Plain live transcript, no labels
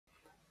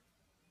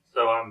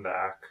I'm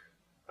back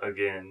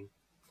again,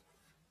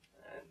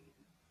 and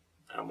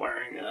I'm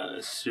wearing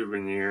a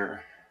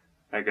souvenir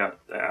I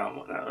got down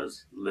when I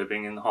was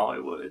living in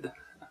Hollywood.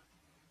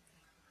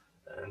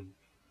 And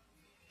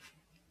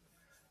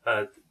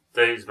uh,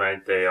 today's my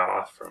day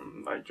off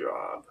from my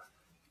job,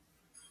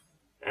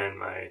 and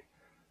my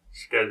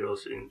schedule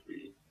seems to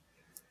be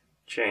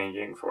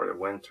changing for the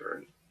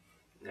winter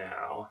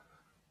now.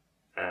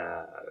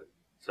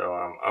 So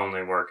I'm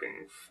only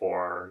working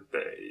 4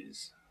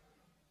 days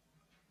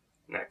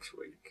next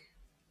week.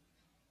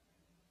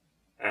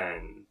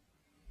 And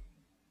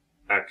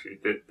actually,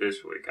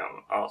 this week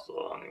I'm also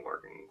only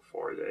working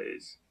 4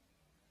 days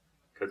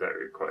because I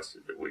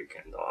requested the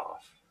weekend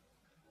off.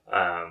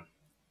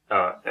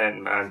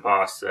 And my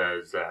boss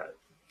says that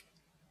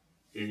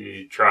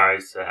he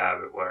tries to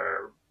have it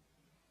where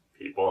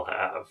people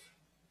have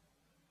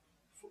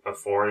a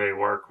 4-day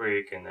work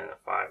week and then a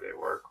 5-day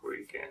work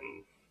week,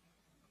 and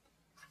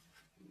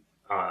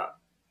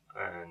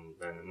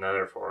then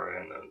another 4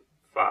 and then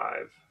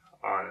 5,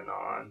 on and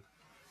on,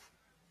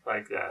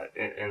 like that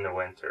in the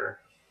winter,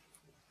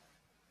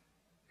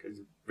 because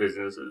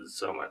business is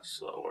so much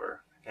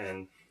slower,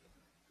 and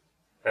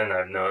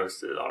I've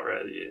noticed it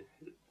already.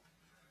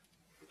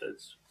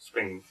 It's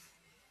been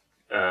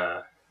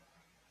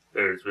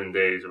there's been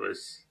days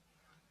with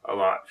a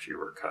lot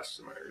fewer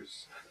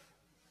customers,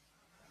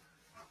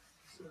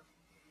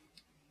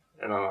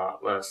 and a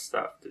lot less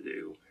stuff to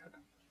do.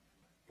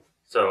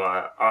 So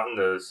on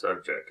the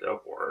subject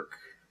of work,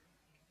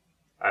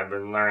 I've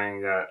been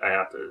learning that I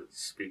have to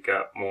speak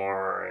up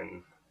more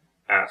and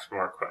ask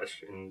more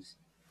questions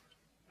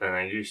than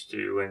I used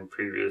to in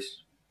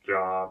previous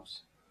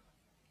jobs.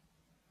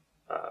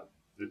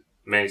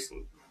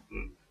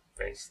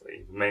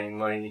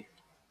 Mainly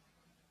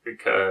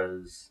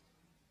because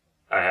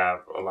I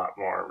have a lot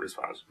more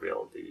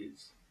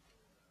responsibilities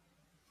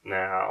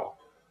now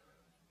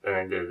than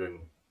I did in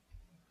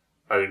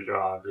other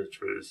jobs,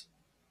 which was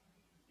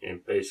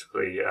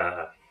basically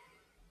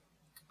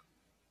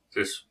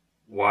just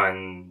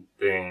one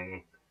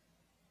thing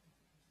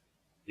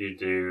you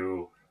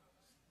do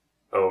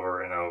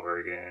over and over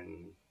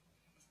again,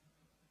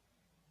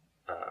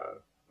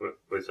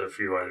 with a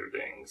few other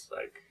things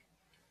like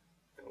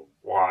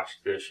wash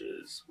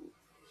dishes,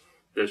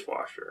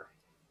 dishwasher.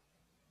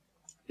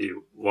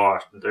 You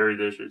wash the dirty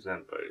dishes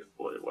and put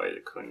away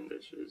the clean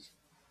dishes.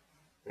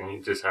 And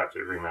you just have to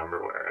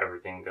remember where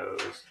everything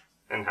goes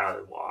and how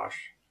to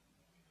wash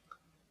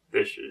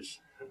dishes.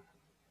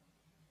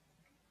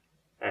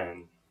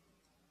 And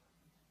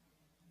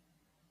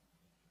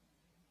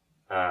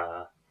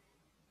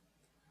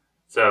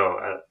so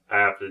I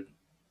have to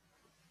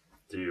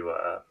do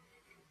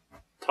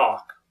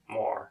talk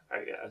more,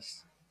 I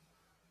guess.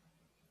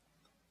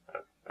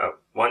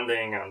 One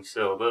thing I'm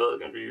still a little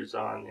confused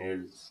on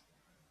is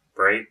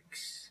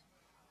breaks,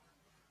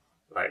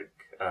 like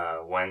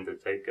when to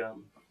take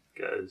them,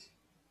 because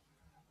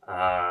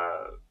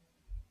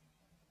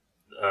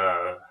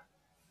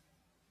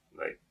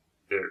like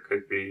there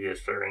could be a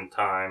certain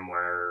time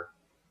where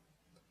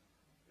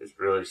it's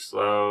really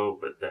slow,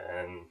 but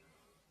then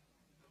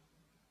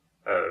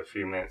a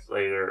few minutes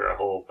later a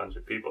whole bunch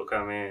of people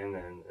come in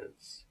and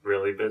it's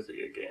really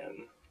busy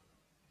again.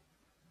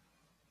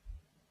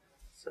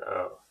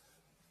 So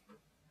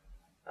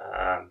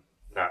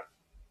not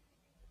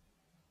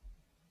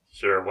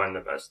sure when the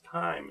best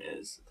time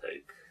is to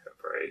take a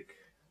break.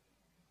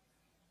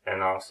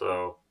 And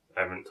also,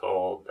 I've been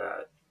told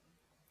that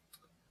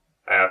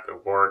I have to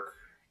work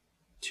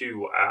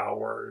 2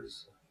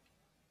 hours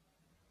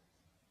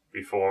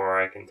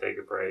before I can take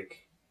a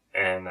break,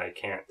 and I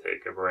can't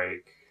take a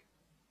break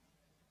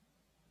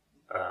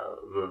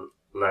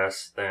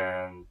less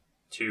than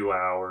 2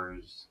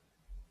 hours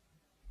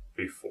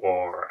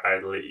before I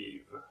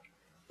leave.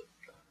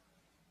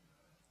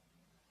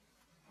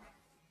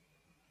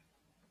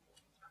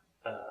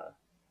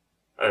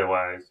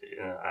 Otherwise,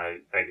 I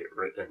get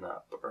written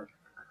up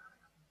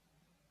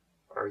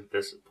or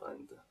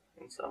disciplined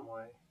in some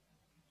way.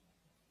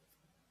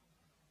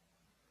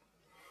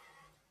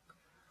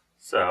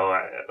 So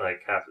I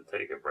have to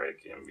take a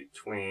break in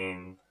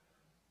between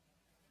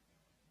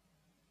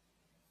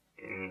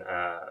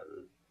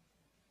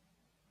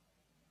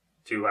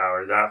 2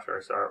 hours after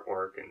I start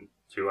work and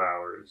 2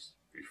 hours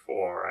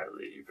before I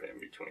leave, in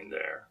between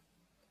there.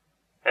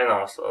 And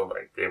also,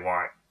 they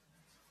want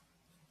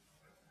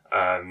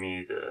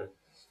me to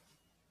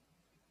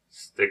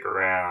stick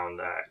around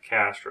at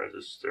cash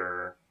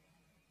register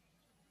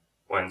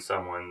when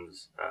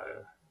someone's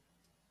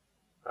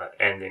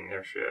ending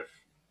their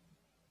shift,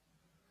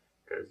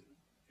 because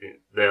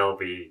they'll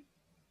be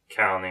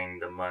counting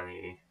the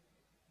money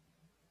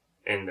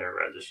in their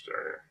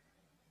register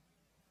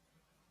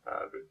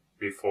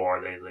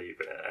before they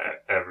leave.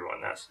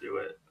 Everyone has to do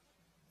it,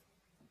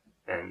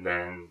 and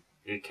then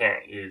you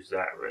can't use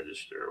that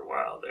register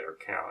while they're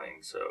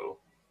counting. So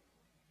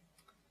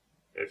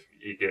if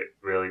you get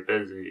really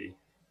busy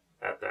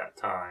at that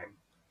time,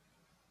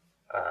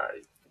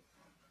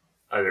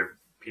 other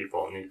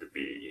people need to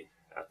be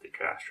at the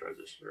cash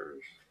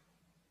registers.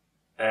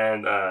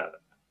 And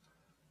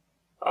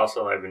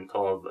also, I've been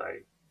told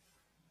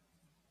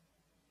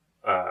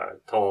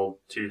told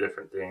two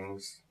different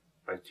things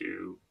by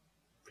two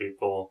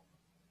people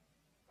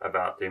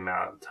about the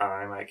amount of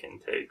time I can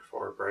take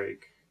for a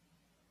break.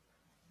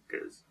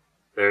 Because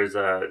there's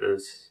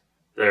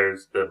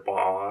the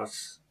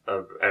boss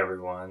of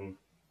everyone.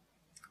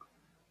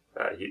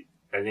 I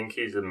think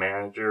he's the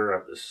manager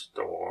of the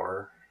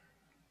store.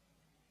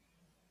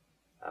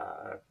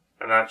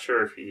 I'm not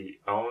sure if he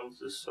owns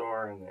the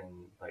store and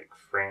then like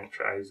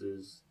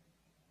franchises,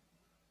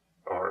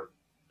 or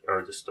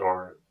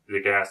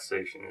the gas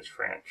station is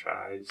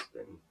franchised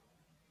and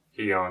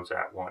he owns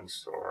that one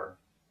store.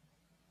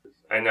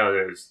 I know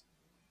there's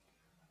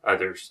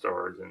other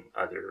stores in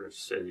other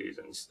cities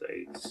and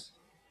states.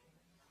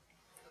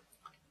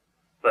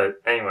 But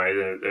anyway,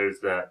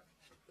 there's the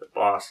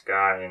boss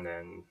guy and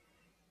then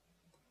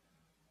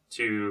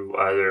two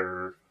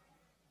other,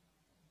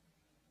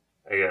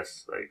 I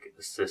guess, like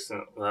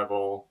assistant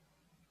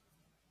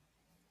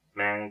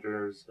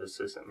managers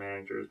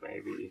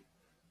maybe.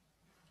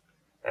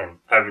 And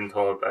I've been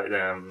told by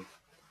them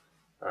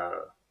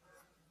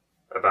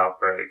about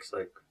breaks.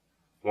 Like,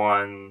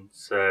 one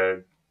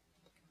said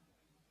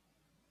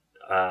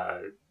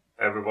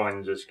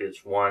everyone just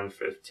gets one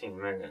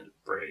 15-minute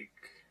break,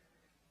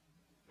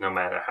 no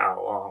matter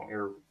how long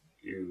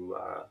you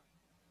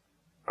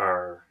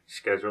are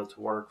scheduled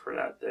to work for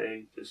that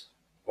day. Just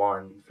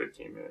one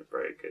 15-minute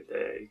break a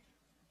day.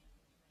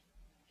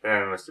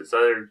 And with this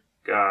other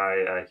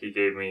guy, he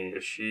gave me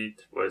a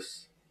sheet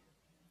with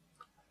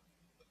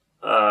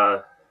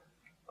all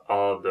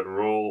of the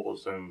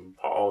rules and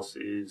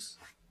policies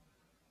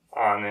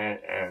on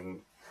it,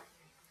 and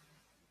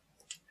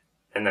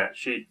that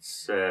sheet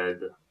said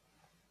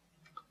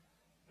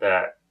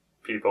that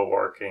people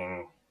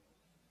working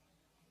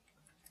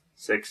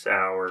 6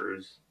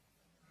 hours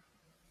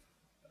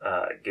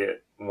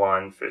get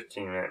one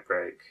 15-minute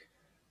break,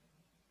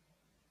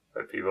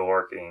 but people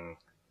working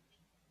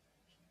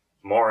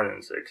more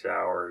than 6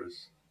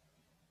 hours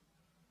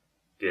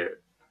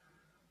get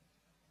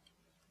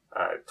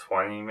a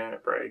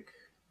 20-minute break.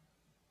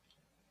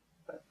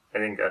 I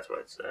think that's what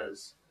it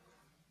says.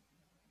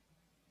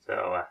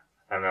 So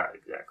I'm not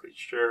exactly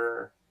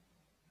sure.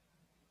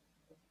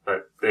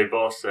 But they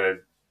both said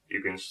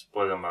you can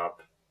split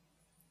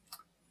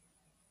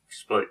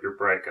your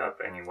break up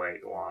any way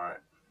you want.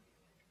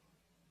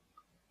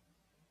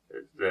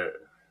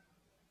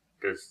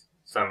 Because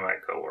some of my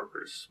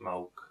coworkers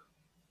smoke,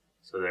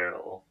 so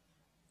they'll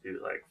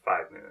do like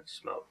 5-minute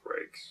smoke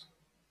breaks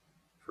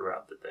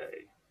throughout the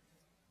day.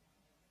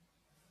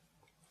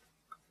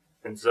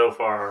 And so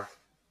far,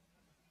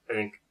 I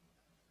think,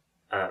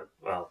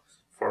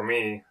 for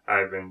me,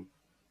 I've been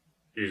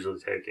usually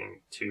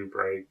taking 2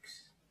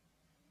 breaks.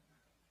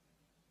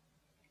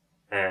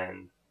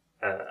 And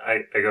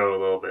I go a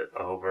little bit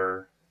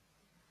over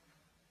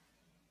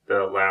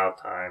the allowed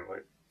time.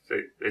 Like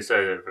they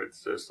said if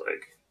it's just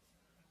like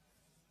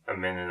a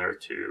minute or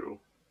two,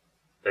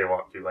 they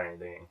won't do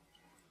anything.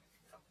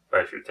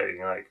 But if you're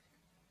taking like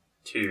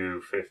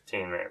 2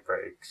 15-minute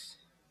breaks,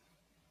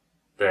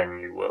 then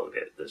you will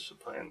get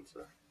disciplined.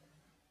 So,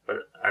 but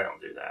I don't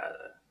do that.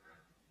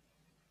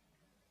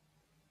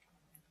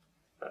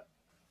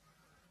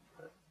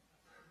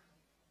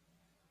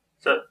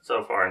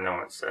 So far, no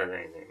one said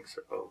anything.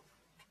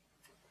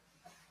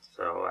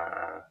 So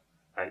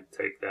I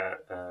take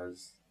that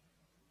as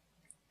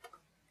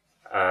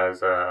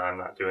I'm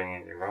not doing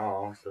anything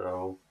wrong.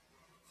 So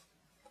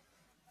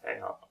hey,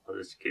 I'll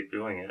just keep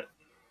doing it.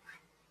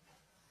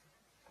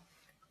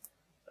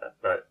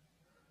 But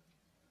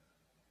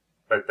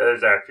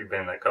there's actually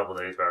been a couple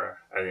days where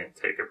I didn't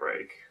take a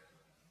break,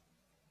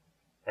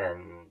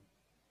 and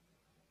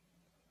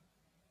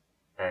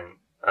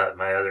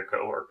my other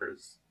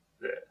coworkers,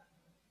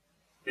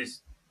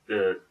 these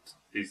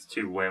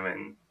 2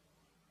 women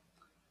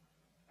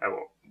I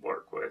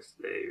work with,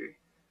 they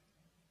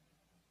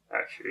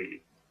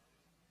actually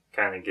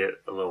kind of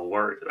get a little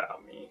worried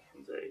about me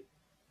and say,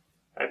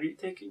 "Have you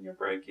taken your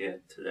break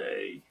yet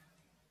today?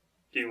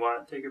 Do you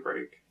want to take a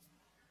break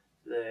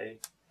today?"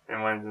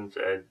 And one of them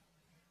said,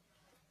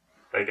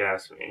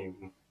 asked me,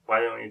 "Why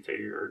don't you take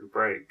your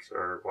breaks,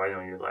 or why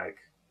don't you like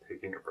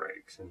taking your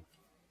breaks?" And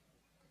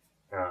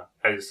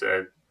I just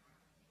said,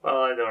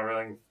 "Well, I don't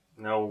really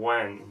know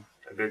when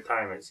a good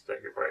time is to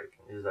take a break."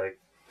 And he's like,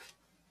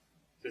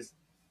 "Just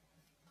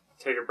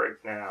take a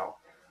break now."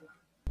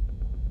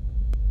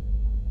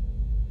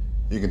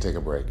 You can take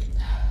a break.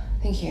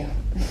 Thank you.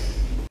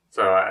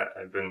 So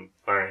I've been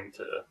learning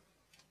to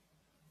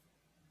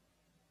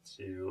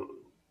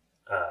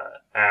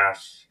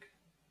ask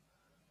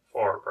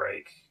for a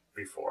break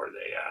before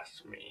they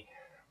ask me.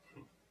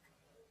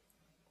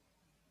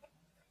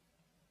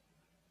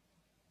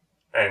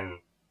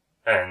 And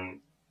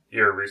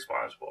you're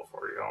responsible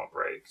for your own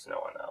breaks. No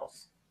one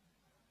else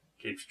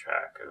keeps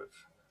track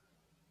of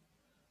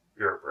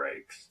your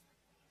breaks.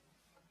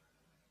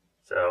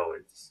 So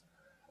it's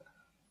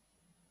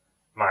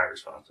my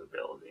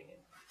responsibility.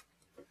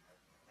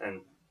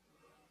 And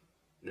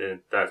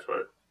that's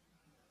what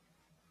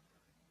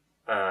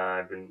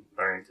I've been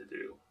learning to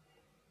do.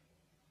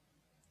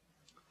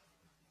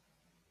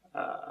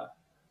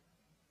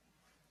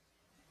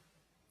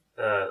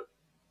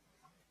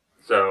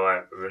 So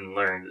I've been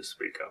learning to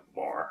speak up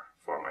more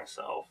for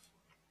myself,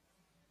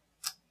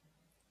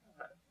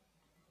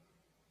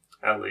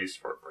 at least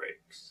for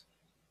breaks.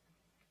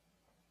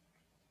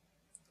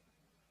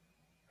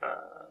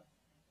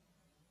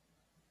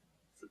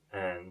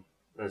 And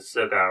I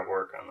still gotta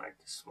work on like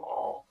the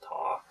small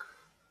talk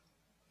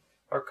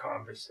or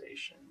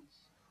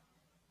conversations,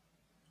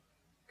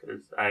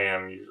 because I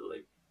am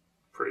usually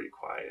pretty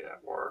quiet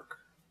at work.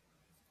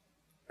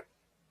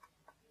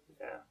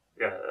 Yeah,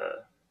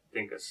 gotta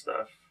think of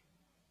stuff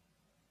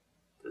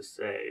to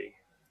say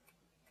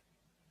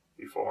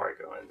before I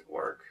go into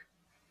work,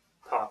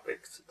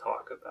 topics to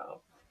talk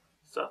about,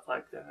 stuff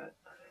like that.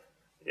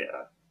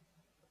 Yeah.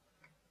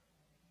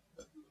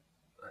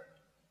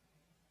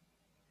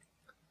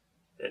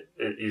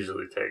 It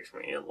usually takes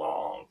me a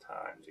long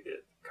time to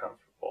get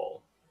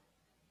comfortable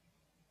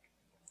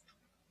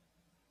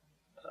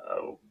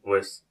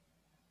with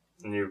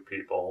new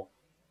people,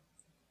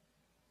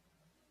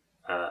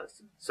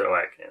 so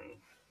I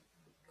can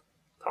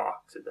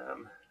talk to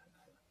them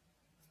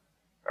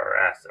or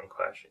ask them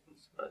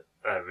questions. But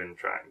I've been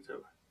trying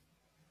to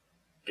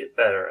get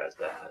better at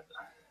that.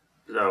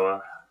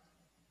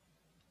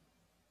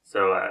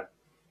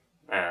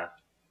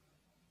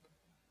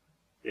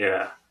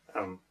 Yeah.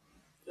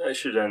 I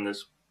should end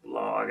this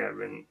vlog. I've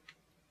been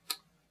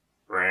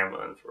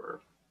rambling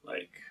for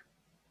like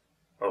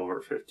over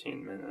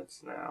 15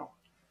 minutes now.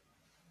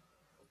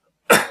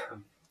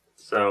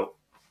 So,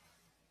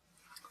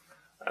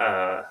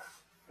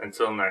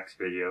 until next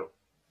video,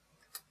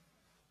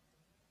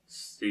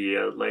 see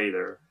you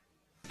later.